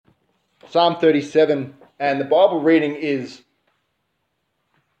Psalm 37, and the Bible reading is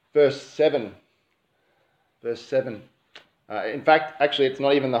verse 7. Verse 7. In fact, actually, it's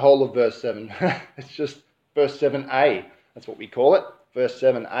not even the whole of verse 7. It's just verse 7a. That's what we call it, verse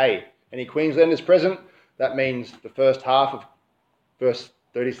 7a. Any Queenslanders present? That means the first half of verse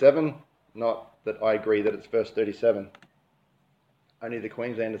 37. Not that I agree that it's verse 37. Only the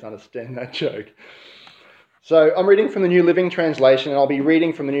Queenslanders understand that joke. So I'm reading from the New Living Translation, and I'll be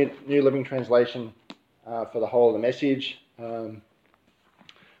reading from the New Living Translation for the whole of the message.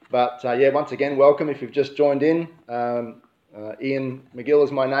 Once again, welcome if you've just joined in. Ian McGill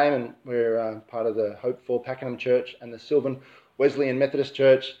is my name, and we're part of the Hope for Pakenham Church and the Sylvan Wesleyan Methodist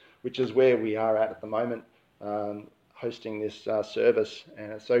Church, which is where we are at the moment, hosting this service.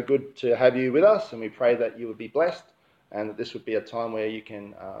 And it's so good to have you with us, and we pray that you would be blessed and that this would be a time where you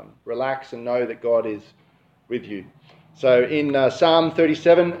can relax and know that God is with you. So in Psalm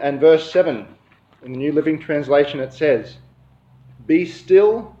 37 and verse 7, in the New Living Translation, it says, "Be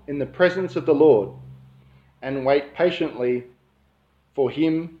still in the presence of the Lord and wait patiently for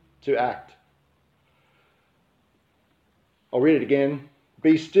him to act." I'll read it again.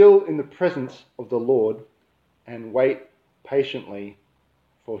 "Be still in the presence of the Lord and wait patiently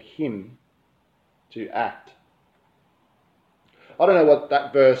for him to act." I don't know what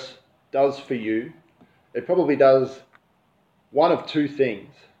that verse does for you. It probably does one of two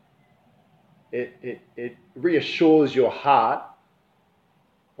things. It reassures your heart,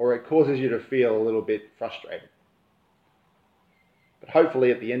 or it causes you to feel a little bit frustrated. But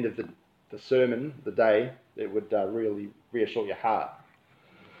hopefully at the end of the sermon, the day, it would really reassure your heart.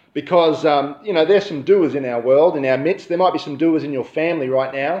 Because, there's some doers in our world, in our midst. There might be some doers in your family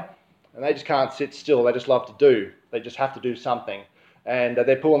right now, and they just can't sit still. They just love to do. They just have to do something. And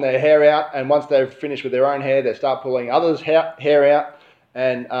they're pulling their hair out, and once they've finished with their own hair, they start pulling others' hair out.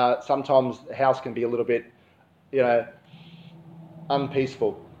 And sometimes the house can be a little bit,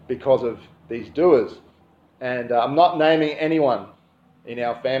 unpeaceful because of these doers. And I'm not naming anyone in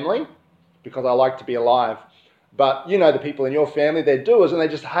our family because I like to be alive. But the people in your family, they're doers and they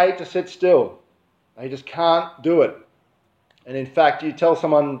just hate to sit still. They just can't do it. And in fact, you tell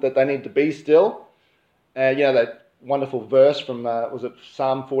someone that they need to be still, and that wonderful verse from,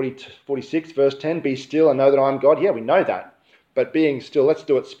 Psalm 46, verse 10, "Be still and know that I'm God." Yeah, we know that. But being still, let's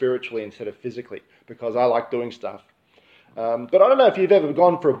do it spiritually instead of physically, because I like doing stuff. But I don't know if you've ever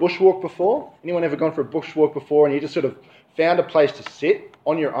gone for a bushwalk before. Anyone ever gone for a bushwalk before and you just sort of found a place to sit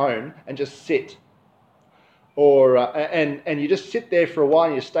on your own and just sit? Or and you just sit there for a while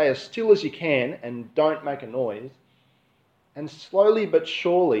and you stay as still as you can and don't make a noise. And slowly but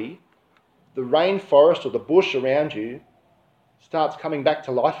surely, the rainforest or the bush around you starts coming back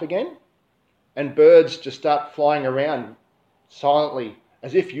to life again, and birds just start flying around silently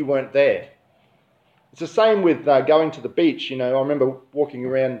as if you weren't there. It's the same with going to the beach. I remember walking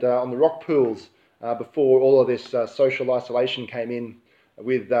around on the rock pools before all of this social isolation came in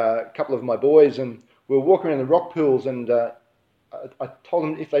with a couple of my boys, and we were walking around the rock pools, and I told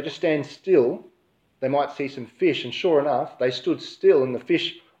them if they just stand still, they might see some fish. And sure enough, they stood still, and the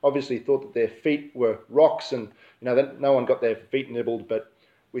fish obviously thought that their feet were rocks, and no one got their feet nibbled, but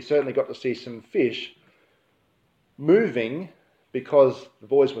we certainly got to see some fish moving because the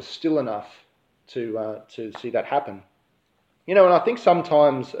boys were still enough to see that happen. And I think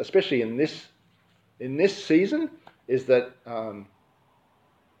sometimes, especially in this season, is that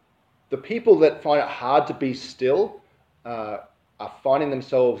the people that find it hard to be still are finding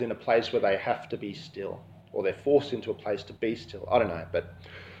themselves in a place where they have to be still, or they're forced into a place to be still. I don't know, but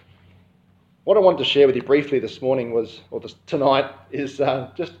what I wanted to share with you briefly this morning tonight is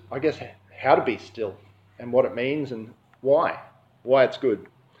just, I guess, how to be still and what it means and why it's good.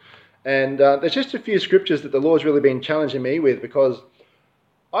 And there's just a few scriptures that the Lord's really been challenging me with, because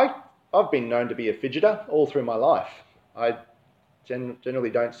I've been known to be a fidgeter all through my life. I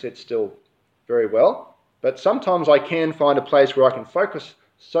generally don't sit still very well, but sometimes I can find a place where I can focus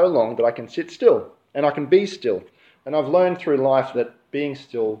so long that I can sit still and I can be still. And I've learned through life that being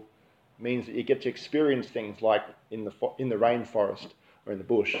still means that you get to experience things like in the rainforest or in the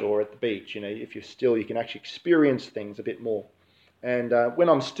bush or at the beach. If you're still, you can actually experience things a bit more. And when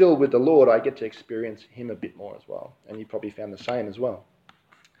I'm still with the Lord, I get to experience him a bit more as well. And you probably found the same as well.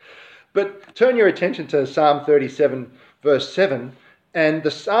 But turn your attention to Psalm 37, verse 7. And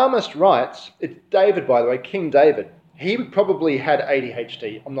the psalmist writes, it's David, by the way, King David. He probably had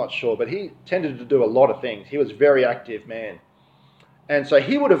ADHD, I'm not sure, but he tended to do a lot of things. He was a very active man. And so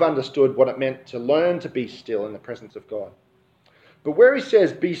he would have understood what it meant to learn to be still in the presence of God. But where he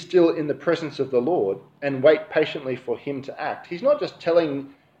says, "Be still in the presence of the Lord and wait patiently for him to act," he's not just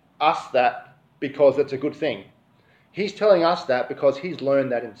telling us that because it's a good thing. He's telling us that because he's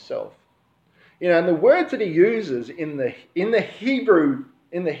learned that himself. And the words that he uses in the Hebrew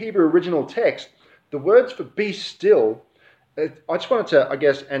original text, the words for be still, I just wanted to, I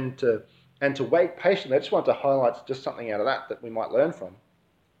guess, and to wait patiently. I just wanted to highlight just something out of that we might learn from.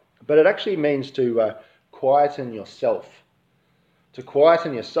 But it actually means to quieten yourself. To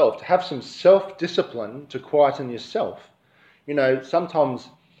quieten yourself, to have some self-discipline to quieten yourself. Sometimes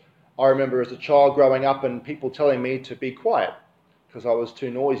I remember as a child growing up and people telling me to be quiet because I was too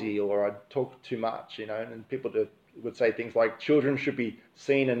noisy or I'd talk too much, and people would say things like children should be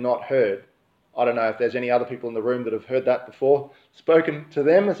seen and not heard. I don't know if there's any other people in the room that have heard that before, spoken to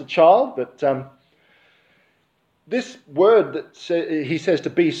them as a child, but this word that he says to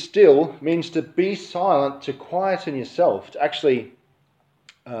be still means to be silent, to quieten yourself, to actually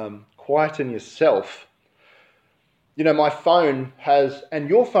quieten yourself. My phone has, and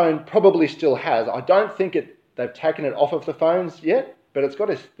your phone probably still has, I don't think they've taken it off of the phones yet, but it's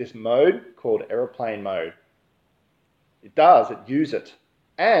got this mode called aeroplane mode. It use it.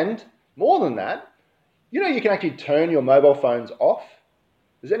 And more than that, you can actually turn your mobile phones off.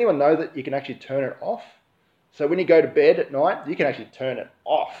 Does anyone know that you can actually turn it off? So when you go to bed at night, you can actually turn it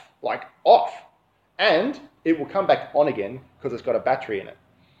off, like off. And it will come back on again because it's got a battery in it.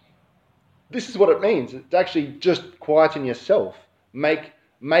 This is what it means. It's actually just quieten yourself. Make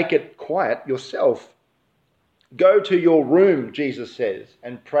it quiet yourself. Go to your room, Jesus says,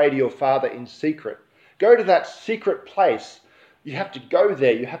 and pray to your Father in secret. Go to that secret place. You have to go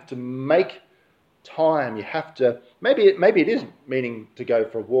there. You have to make time. You have to, maybe it is meaning to go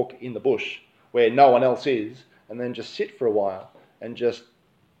for a walk in the bush where no one else is, and then just sit for a while and just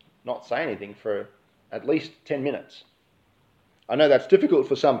not say anything for at least 10 minutes. I know that's difficult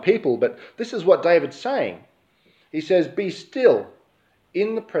for some people, but this is what David's saying. He says, be still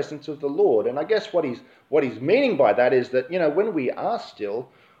in the presence of the Lord. And I guess what he's meaning by that is that, when we are still,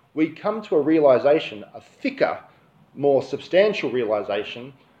 we come to a realization, a thicker, more substantial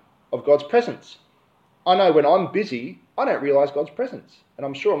realization of God's presence. I know when I'm busy, I don't realize God's presence. And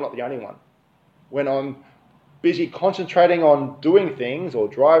I'm sure I'm not the only one. When I'm busy concentrating on doing things or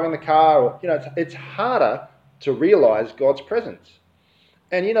driving the car, or, it's harder to realize God's presence.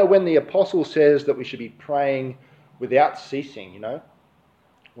 And when the apostle says that we should be praying without ceasing,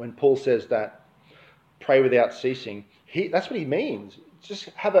 when Paul says that, pray without ceasing, that's what he means. Just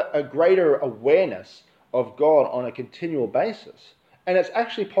have a greater awareness of God on a continual basis. And it's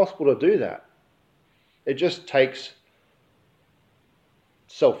actually possible to do that. It just takes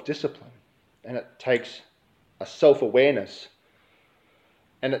self-discipline, and it takes a self-awareness,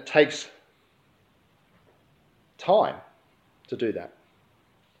 and it takes time to do that.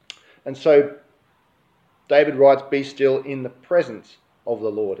 And so David writes, be still in the presence of the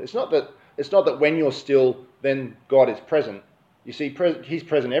Lord. It's not that when you're still, then God is present. You see, he's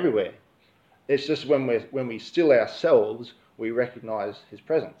present everywhere. It's just when we still ourselves, we recognize his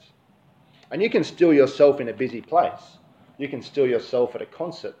presence. And you can still yourself in a busy place. You can still yourself at a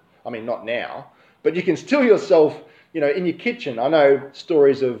concert. I mean, not now, but you can still yourself, in your kitchen. I know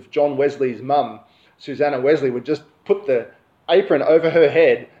stories of John Wesley's mum, Susanna Wesley, would just put the apron over her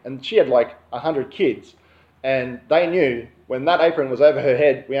head, and she had like 100 kids. And they knew when that apron was over her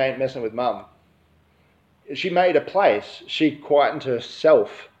head, we ain't messing with mum. She made a place. She quietened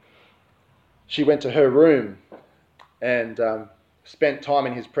herself. She went to her room and spent time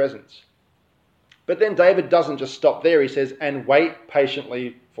in his presence. But then David doesn't just stop there. He says, and wait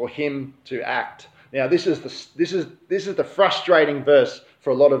patiently for him to act. Now, this is the frustrating verse for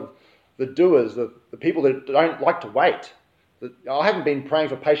a lot of the doers, the people that don't like to wait. I haven't been praying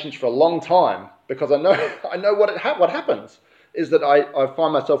for patience for a long time because I know what happens is that I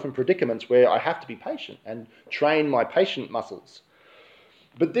find myself in predicaments where I have to be patient and train my patient muscles.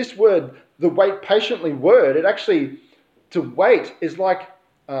 But this word, the wait patiently word, it actually, to wait is like,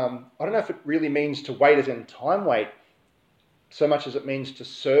 I don't know if it really means to wait as in time wait, so much as it means to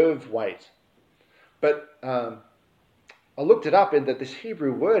serve wait. But I looked it up, and that this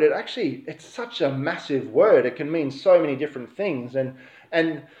Hebrew word, it's such a massive word. It can mean so many different things. And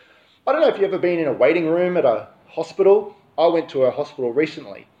I don't know if you've ever been in a waiting room at a hospital. I went to a hospital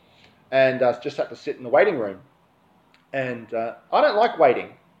recently and just had to sit in the waiting room. And I don't like waiting.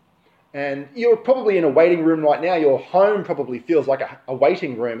 And you're probably in a waiting room right now. Your home probably feels like a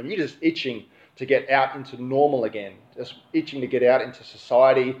waiting room, and you're just itching to get out into normal again, just itching to get out into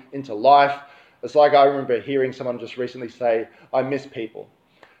society, into life. It's like I remember hearing someone just recently say, I miss people.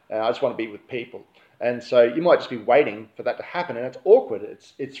 I just want to be with people. And so you might just be waiting for that to happen, and it's awkward.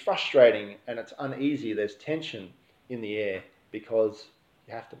 It's frustrating, and it's uneasy. There's tension in the air because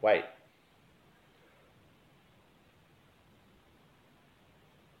You have to wait.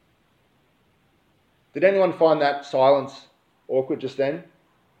 Did anyone find that silence awkward just then?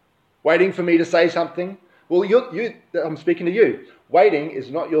 Waiting for me to say something? Well, I'm speaking to you. Waiting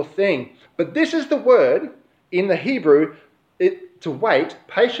is not your thing. But this is the word in the Hebrew. To wait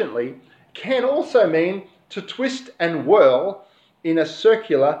patiently can also mean to twist and whirl in a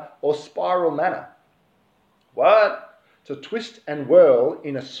circular or spiral manner. What? To twist and whirl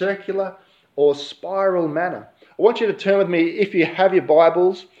in a circular or spiral manner. I want you to turn with me, if you have your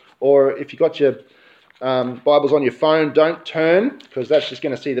Bibles, or if you've got your Bibles on your phone, don't turn, because that's just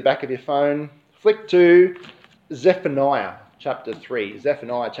going to see the back of your phone. Flick to Zephaniah chapter 3.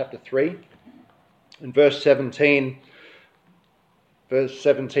 Zephaniah chapter 3. In verse 17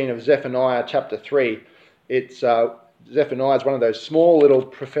 of Zephaniah chapter 3. Zephaniah is one of those small little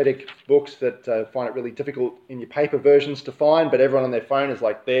prophetic books that find it really difficult in your paper versions to find, but everyone on their phone is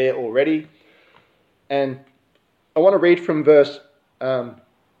like there already. And I want to read from verse 17.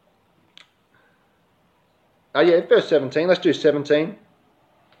 Let's do 17.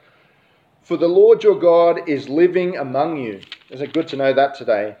 For the Lord your God is living among you. Isn't it good to know that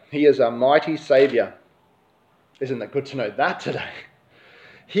today? He is a mighty Saviour. Isn't it good to know that today?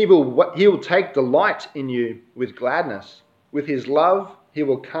 He will take delight in you with gladness. With his love, he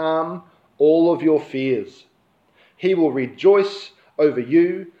will calm all of your fears. He will rejoice over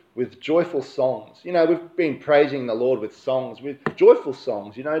you with joyful songs. We've been praising the Lord with songs, with joyful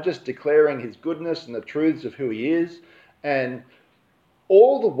songs, just declaring his goodness and the truths of who he is. And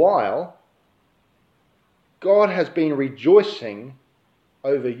all the while, God has been rejoicing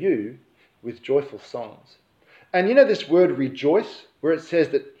over you with joyful songs. And this word rejoice, where it says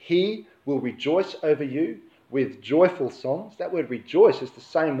that he will rejoice over you with joyful songs. That word rejoice is the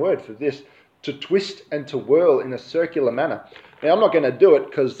same word for this, to twist and to whirl in a circular manner. Now, I'm not going to do it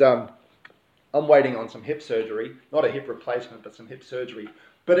because I'm waiting on some hip surgery. Not a hip replacement, but some hip surgery.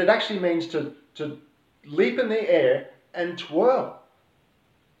 But it actually means to leap in the air and twirl.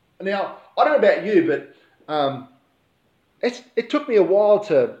 Now, I don't know about you, but it took me a while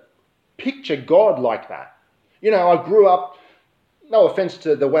to picture God like that. I grew up, no offense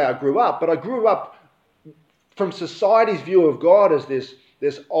to the way I grew up, but I grew up from society's view of God as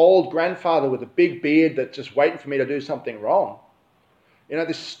this old grandfather with a big beard that's just waiting for me to do something wrong.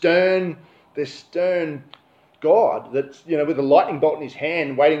 This stern God that's, with a lightning bolt in his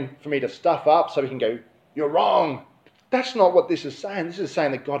hand waiting for me to stuff up so he can go, you're wrong. That's not what this is saying. This is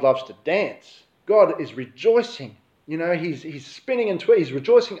saying that God loves to dance. God is rejoicing. He's spinning and twirling. He's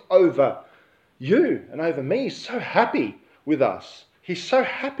rejoicing over you and over me. He's so happy with us. He's so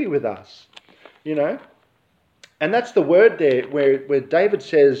happy with us, And that's the word there where David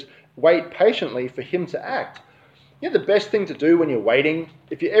says, wait patiently for him to act. The best thing to do when you're waiting,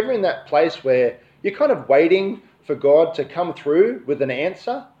 if you're ever in that place where you're kind of waiting for God to come through with an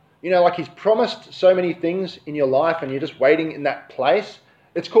answer, like he's promised so many things in your life and you're just waiting in that place.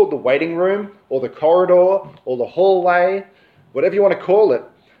 It's called the waiting room or the corridor or the hallway, whatever you want to call it,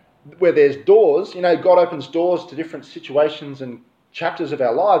 where there's doors. God opens doors to different situations and chapters of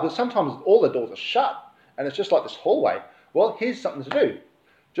our lives, but sometimes all the doors are shut and it's just like this hallway. Well, here's something to do.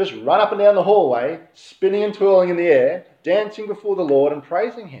 Just run up and down the hallway, spinning and twirling in the air, dancing before the Lord and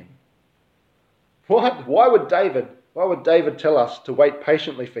praising him. What? Why would David tell us to wait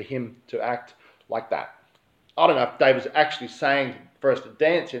patiently for him to act like that? I don't know if David's actually saying for us to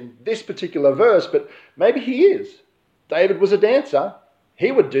dance in this particular verse, but maybe he is. David was a dancer.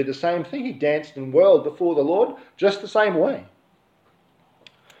 He would do the same thing. He danced and whirled before the Lord just the same way.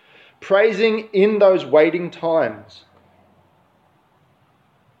 Praising in those waiting times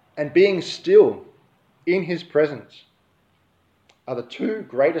and being still in his presence are the two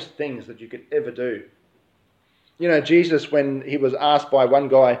greatest things that you could ever do. Jesus, when he was asked by one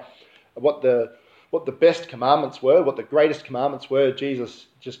guy what the best commandments were, what the greatest commandments were, Jesus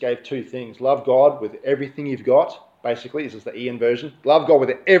just gave two things. Love God with everything you've got. Basically, this is the Ian version. Love God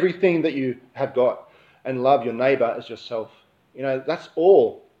with everything that you have got and love your neighbour as yourself. That's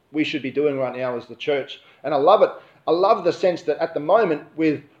all we should be doing right now as the church. And I love it. I love the sense that at the moment,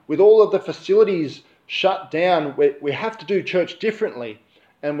 with all of the facilities shut down, we have to do church differently.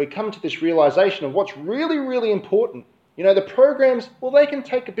 And we come to this realisation of what's really, really important. The programs, well, they can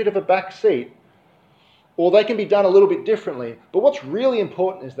take a bit of a back seat or they can be done a little bit differently. But what's really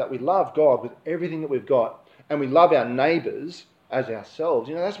important is that we love God with everything that we've got. And we love our neighbours as ourselves.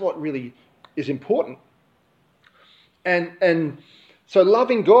 That's what really is important. And so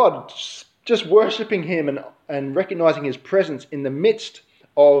loving God, just worshipping him and recognising his presence in the midst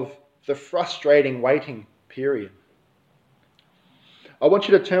of the frustrating waiting period. I want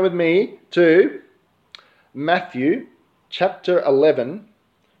you to turn with me to Matthew chapter 11,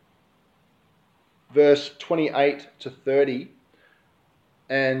 verse 28 to 30.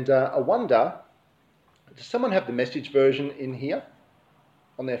 And I wonder, does someone have the Message version in here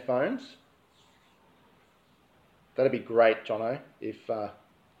on their phones? That'd be great, Jono, if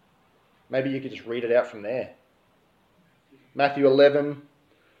maybe you could just read it out from there. Matthew 11,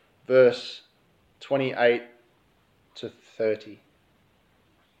 verse 28 to 30.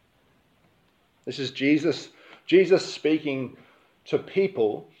 This is Jesus speaking to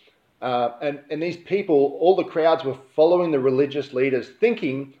people, and these people, all the crowds were following the religious leaders,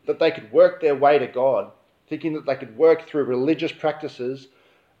 thinking that they could work their way to God, thinking that they could work through religious practices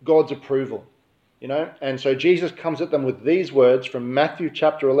God's approval. And so Jesus comes at them with these words from Matthew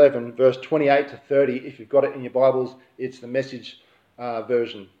chapter 11, verse 28 to 30. If you've got it in your Bibles, it's the Message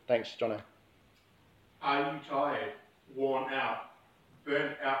version. Thanks, Jono. Are you tired, worn out,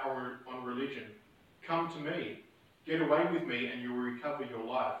 burnt out on religion? Come to me. Get away with me and you will recover your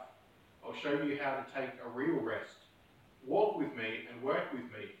life. I'll show you how to take a real rest. Walk with me and work with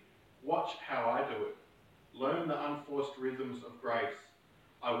me. Watch how I do it. Learn the unforced rhythms of grace.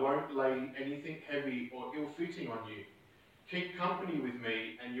 I won't lay anything heavy or ill-fitting on you. Keep company with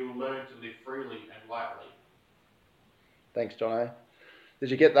me and you'll learn to live freely and lightly. Thanks, Jono.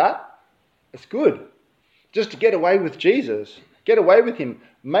 Did you get that? It's good. Just to get away with Jesus. Get away with him.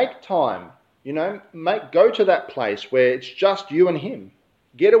 Make time. Go to that place where it's just you and him.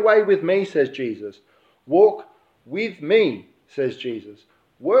 Get away with me, says Jesus. Walk with me, says Jesus.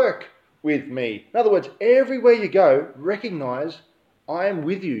 Work with me. In other words, everywhere you go, recognize I am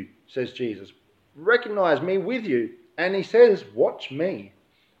with you, says Jesus. Recognize me with you. And he says, watch me.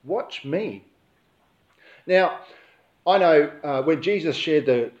 Watch me. Now, I know when Jesus shared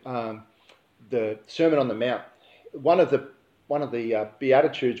the Sermon on the Mount, one of the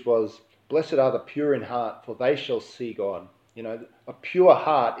Beatitudes was, blessed are the pure in heart, for they shall see God. A pure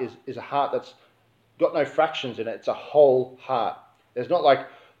heart is a heart that's got no fractions in it. It's a whole heart. There's not like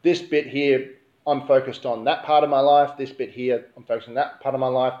this bit here, I'm focused on that part of my life. This bit here, I'm focused on that part of my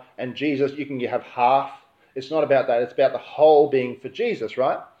life. And Jesus, you can have half. It's not about that. It's about the whole being for Jesus,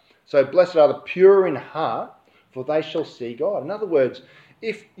 right? So blessed are the pure in heart, for they shall see God. In other words,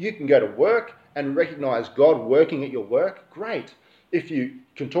 if you can go to work and recognize God working at your work, great. If you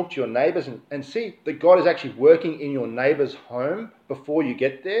can talk to your neighbours and see that God is actually working in your neighbour's home before you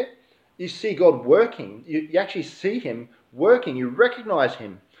get there, you see God working. You actually see him working. You recognise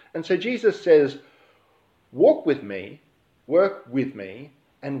him. And so Jesus says, walk with me, work with me,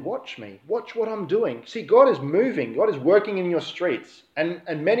 and watch me. Watch what I'm doing. See, God is moving. God is working in your streets. And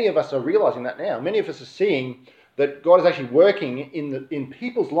many of us are realising that now. Many of us are seeing that God is actually working in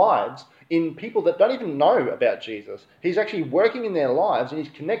people's lives, in people that don't even know about Jesus. He's actually working in their lives and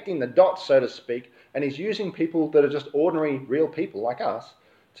he's connecting the dots, so to speak, and he's using people that are just ordinary, real people like us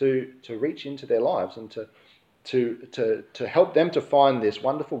to reach into their lives and to help them to find this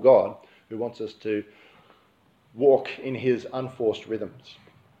wonderful God who wants us to walk in his unforced rhythms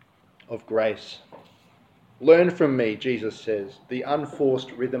of grace. Learn from me, Jesus says, the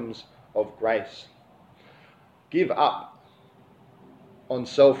unforced rhythms of grace. Give up on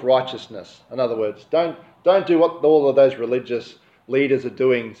self-righteousness. In other words, don't do what all of those religious leaders are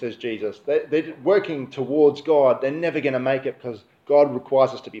doing, says Jesus. They're working towards God. They're never going to make it because God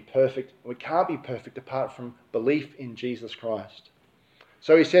requires us to be perfect. We can't be perfect apart from belief in Jesus Christ.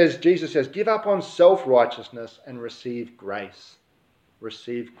 So Jesus says, give up on self-righteousness and receive grace.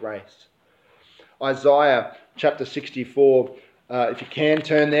 Receive grace. Isaiah chapter 64, if you can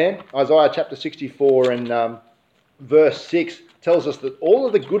turn there. Isaiah chapter 64 and verse 6 tells us that all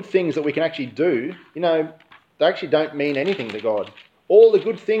of the good things that we can actually do, they actually don't mean anything to God. All the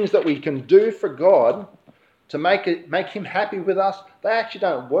good things that we can do for God to make him happy with us, they actually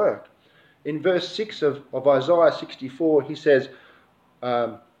don't work. In verse 6 of Isaiah 64, he says,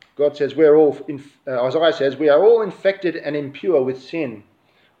 God says, Isaiah says, we are all infected and impure with sin.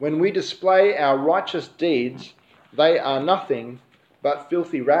 When we display our righteous deeds, they are nothing but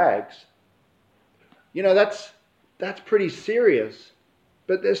filthy rags. That's pretty serious.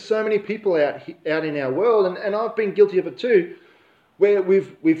 But there's so many people out in our world, and I've been guilty of it too, where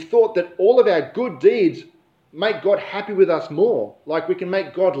we've thought that all of our good deeds make God happy with us more. Like we can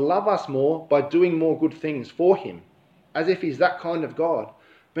make God love us more by doing more good things for him, as if he's that kind of God.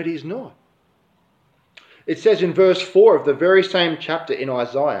 But he's not. It says in verse 4 of the very same chapter in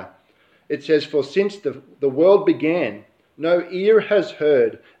Isaiah, it says, for since the world began, no ear has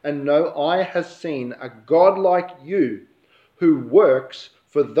heard and no eye has seen a God like you who works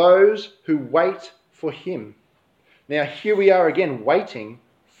for those who wait for him. Now here we are again waiting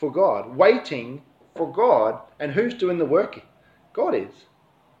for God. Waiting for God. And who's doing the work? God is.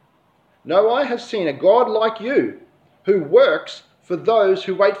 No eye has seen a God like you who works for those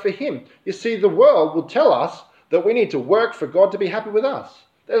who wait for him. You see, the world will tell us that we need to work for God to be happy with us.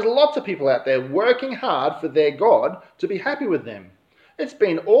 There's lots of people out there working hard for their God to be happy with them. It's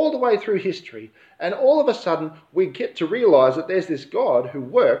been all the way through history, and all of a sudden we get to realize that there's this God who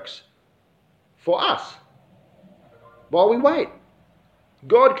works for us while we wait.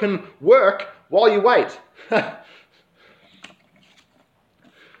 God can work while you wait.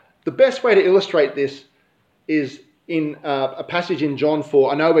 The best way to illustrate this is in a passage in John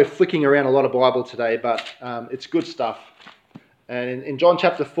 4. I know we're flicking around a lot of Bible today, but it's good stuff. And in John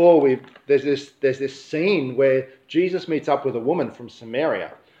chapter 4, there's this scene where Jesus meets up with a woman from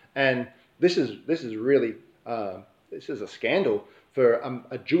Samaria, and this is really this is a scandal for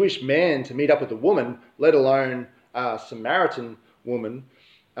a Jewish man to meet up with a woman, let alone a Samaritan woman,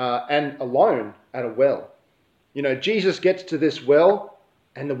 and alone at a well. You know, Jesus gets to this well,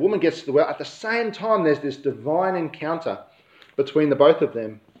 and the woman gets to the well. At the same time, there's this divine encounter between the both of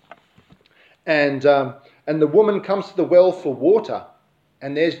them, and the woman comes to the well for water,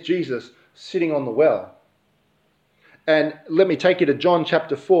 and there's Jesus sitting on the well. And let me take you to John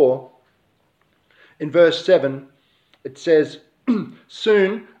chapter 4. In verse 7, it says,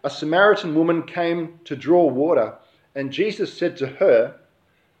 "Soon a Samaritan woman came to draw water, and Jesus said to her,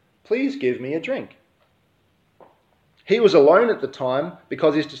 'Please give me a drink.' He was alone at the time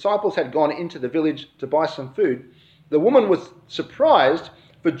because his disciples had gone into the village to buy some food. The woman was surprised,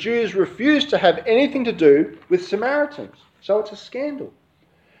 for Jews refused to have anything to do with Samaritans. So it's a scandal.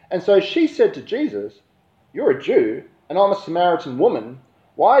 And so she said to Jesus, 'You're a Jew, and I'm a Samaritan woman.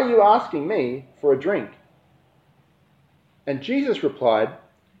 Why are you asking me for a drink?' And Jesus replied,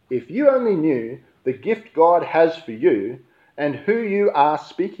 'If you only knew the gift God has for you and who you are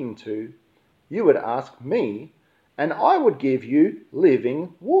speaking to, you would ask me, and I would give you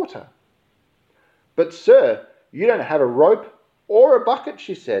living water.' 'But sir, you don't have a rope or a bucket,'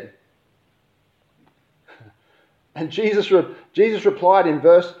 she said. And Jesus replied in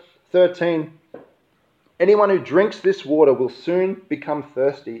verse 13, 'Anyone who drinks this water will soon become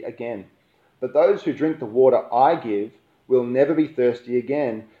thirsty again. But those who drink the water I give will never be thirsty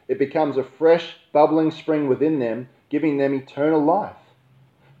again. It becomes a fresh, bubbling spring within them, giving them eternal life.'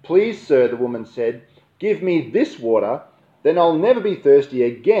 'Please, sir,' the woman said, 'give me this water, then I'll never be thirsty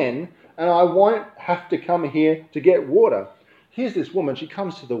again, and I won't have to come here to get water.' Here's this woman, she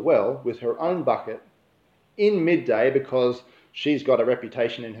comes to the well with her own bucket in midday because she's got a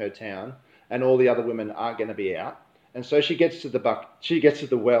reputation in her town and all the other women aren't going to be out. And so she gets to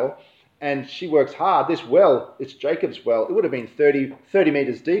the well, and she works hard. This well, it's Jacob's well. It would have been 30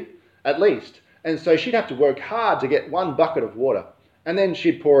 meters deep at least. And so she'd have to work hard to get one bucket of water. And then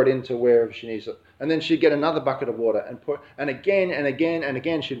she'd pour it into wherever she needs it. And then she'd get another bucket of water and again and again and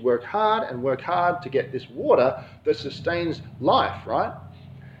again she'd work hard to get this water that sustains life, right?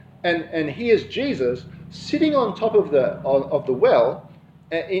 And here's Jesus sitting on top of the well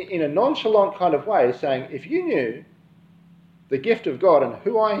in a nonchalant kind of way, saying, "If you knew the gift of God and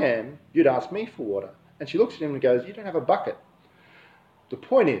who I am, you'd ask me for water." And she looks at him and goes, "You don't have a bucket." The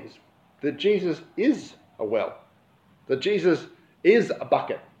point is that Jesus is a well, that Jesus is a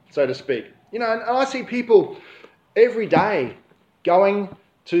bucket, so to speak. You know, and I see people every day going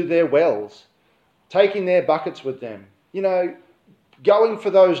to their wells, taking their buckets with them, you know, going for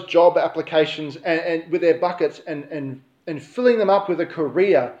those job applications and with their buckets and filling them up with a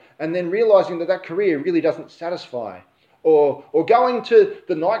career and then realizing that career really doesn't satisfy. Or going to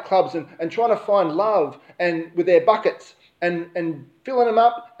the nightclubs and trying to find love and with their buckets and filling them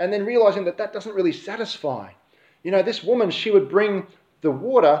up and then realizing that doesn't really satisfy. You know, this woman, she would bring the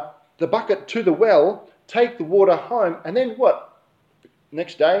water, the bucket to the well, take the water home, and then what?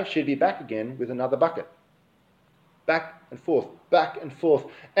 Next day, she'd be back again with another bucket. Back and forth, back and forth.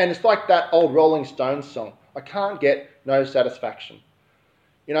 And it's like that old Rolling Stones song, "I can't get no satisfaction."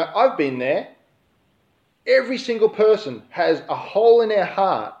 You know, I've been there. Every single person has a hole in their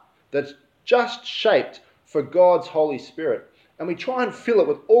heart that's just shaped for God's Holy Spirit. And we try and fill it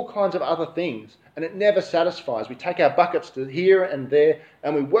with all kinds of other things, and it never satisfies. We take our buckets to here and there,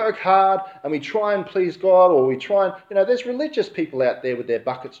 and we work hard, and we try and please God, or we try and, you know, there's religious people out there with their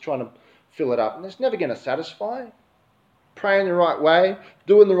buckets trying to fill it up, and it's never going to satisfy. Praying the right way,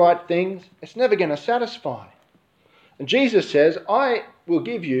 doing the right things, it's never going to satisfy. And Jesus says, "I will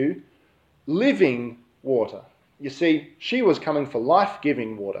give you living water." You see, she was coming for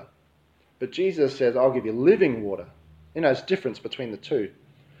life-giving water. But Jesus says, "I'll give you living water." You know, there's a difference between the two.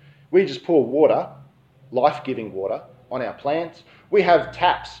 We just pour water life-giving water on our plants. We have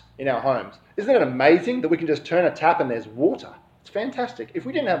taps in our homes. Isn't it amazing that we can just turn a tap and there's water? It's fantastic. If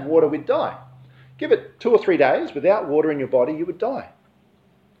we didn't have water, we'd die. Give it 2 or 3 days without water in your body, you would die.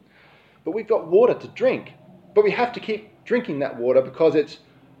 But we've got water to drink. But we have to keep drinking that water because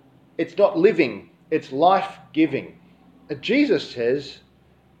it's not living, it's life-giving. And Jesus says,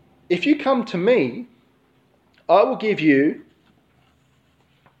 if you come to me, I will give you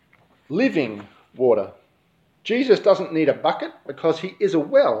living water. Jesus doesn't need a bucket because he is a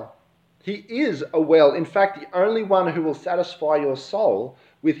well. He is a well. In fact, the only one who will satisfy your soul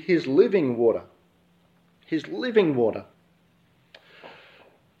with his living water. His living water.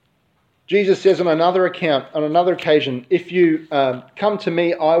 Jesus says on another occasion, if you come to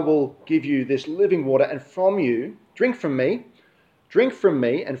me, I will give you this living water, and from you, drink from me,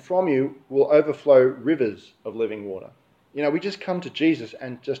 and from you will overflow rivers of living water. You know, we just come to Jesus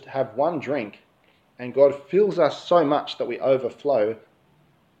and just have one drink, and God fills us so much that we overflow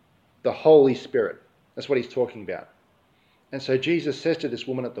the Holy Spirit. That's what he's talking about. And so Jesus says to this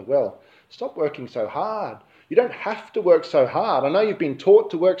woman at the well, stop working so hard. You don't have to work so hard. I know you've been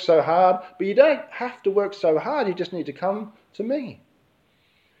taught to work so hard, but you don't have to work so hard. You just need to come to me.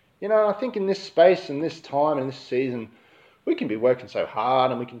 You know, I think in this space and this time and this season, we can be working so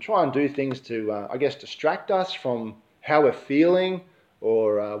hard and we can try and do things to, distract us from how we're feeling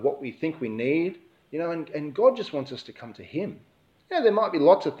or what we think we need. You know, and God just wants us to come to him. You know, there might be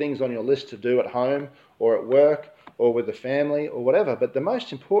lots of things on your list to do at home or at work or with the family or whatever, but the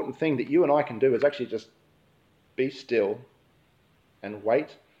most important thing that you and I can do is actually just be still and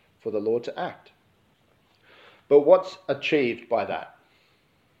wait for the Lord to act. But what's achieved by that?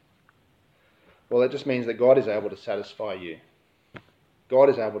 Well, it just means that God is able to satisfy you. God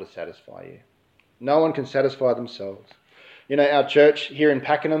is able to satisfy you. No one can satisfy themselves. You know, our church here in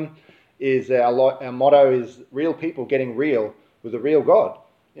Pakenham is our motto is real people getting real with a real God.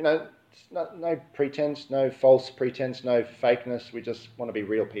 You know, no pretense, no false pretense, no fakeness. We just want to be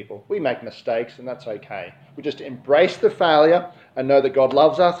real people. We make mistakes and that's okay. We just embrace the failure and know that God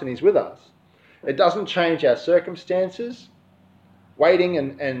loves us and he's with us. It doesn't change our circumstances. Waiting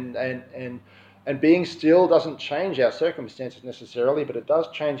and being still doesn't change our circumstances necessarily, but it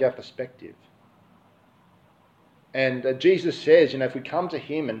does change our perspective. And Jesus says, you know, if we come to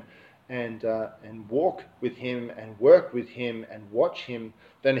him and walk with him and work with him and watch him,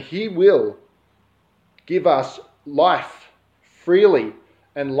 then he will give us life freely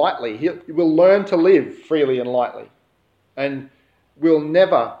and lightly. He will learn to live freely and lightly. And we'll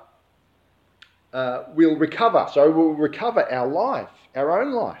recover our life, our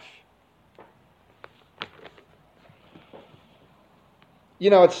own life.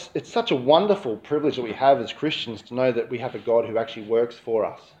 You know, it's such a wonderful privilege that we have as Christians to know that we have a God who actually works for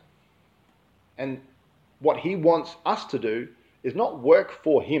us. And what he wants us to do is not work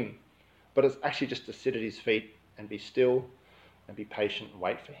for him, but it's actually just to sit at his feet and be still and be patient and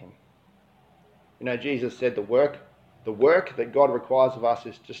wait for him. You know, Jesus said the work that God requires of us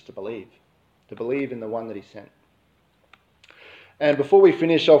is just to believe in the one that he sent. And before we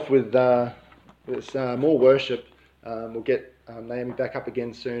finish off with more worship, we'll get Naomi back up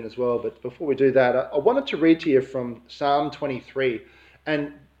again soon as well. But before we do that, I wanted to read to you from Psalm 23.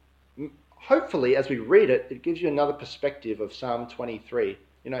 And hopefully, as we read it, it gives you another perspective of Psalm 23.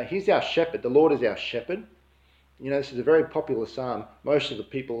 You know, he's our shepherd. The Lord is our shepherd. You know, this is a very popular psalm. Most of the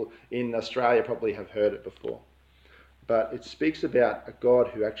people in Australia probably have heard it before. But it speaks about a God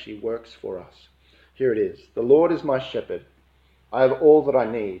who actually works for us. Here it is. The Lord is my shepherd. I have all that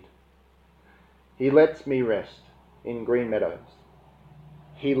I need. He lets me rest in green meadows.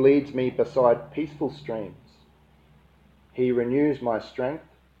 He leads me beside peaceful streams. He renews my strength.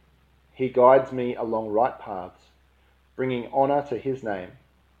 He guides me along right paths, bringing honour to his name.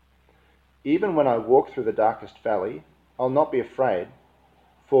 Even when I walk through the darkest valley, I'll not be afraid,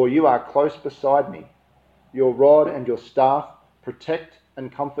 for you are close beside me. Your rod and your staff protect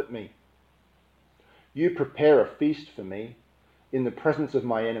and comfort me. You prepare a feast for me in the presence of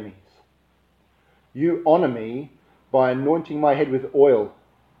my enemies. You honour me by anointing my head with oil.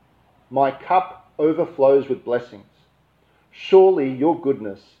 My cup overflows with blessings. Surely your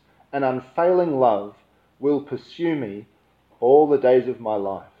goodness and unfailing love will pursue me all the days of my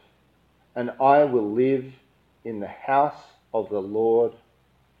life, and I will live in the house of the Lord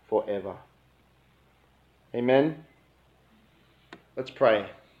forever. Amen. Let's pray.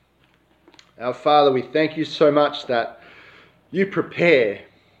 Our Father, we thank you so much that you prepare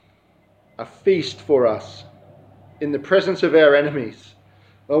a feast for us in the presence of our enemies.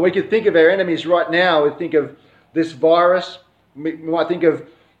 Well, we could think of our enemies right now. We think of this virus. We might think of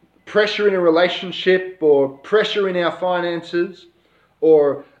pressure in a relationship or pressure in our finances,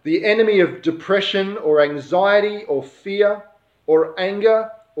 or the enemy of depression or anxiety or fear or anger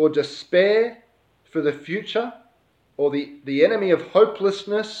or despair for the future, or the enemy of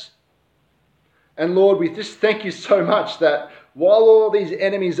hopelessness. And Lord, we just thank you so much that while all these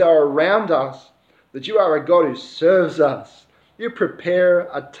enemies are around us, that you are a God who serves us. You prepare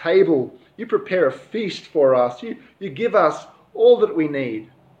a table. You prepare a feast for us. You give us all that we need.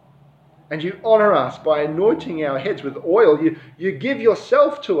 And you honor us by anointing our heads with oil. You give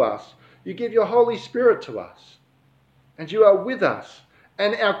yourself to us. You give your Holy Spirit to us. And you are with us.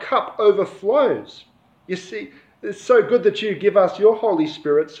 And our cup overflows. You see, it's so good that you give us your Holy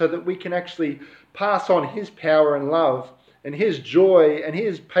Spirit so that we can actually pass on his power and love and his joy and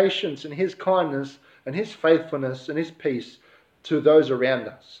his patience and his kindness and his faithfulness and his peace to those around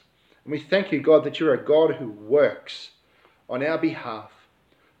us. And we thank you, God, that you're a God who works on our behalf,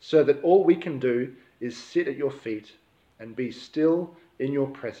 so that all we can do is sit at your feet and be still in your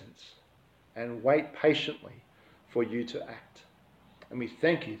presence and wait patiently for you to act. And we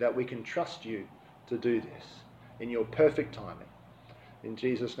thank you that we can trust you to do this in your perfect timing. In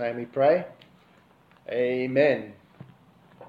Jesus' name we pray. Amen.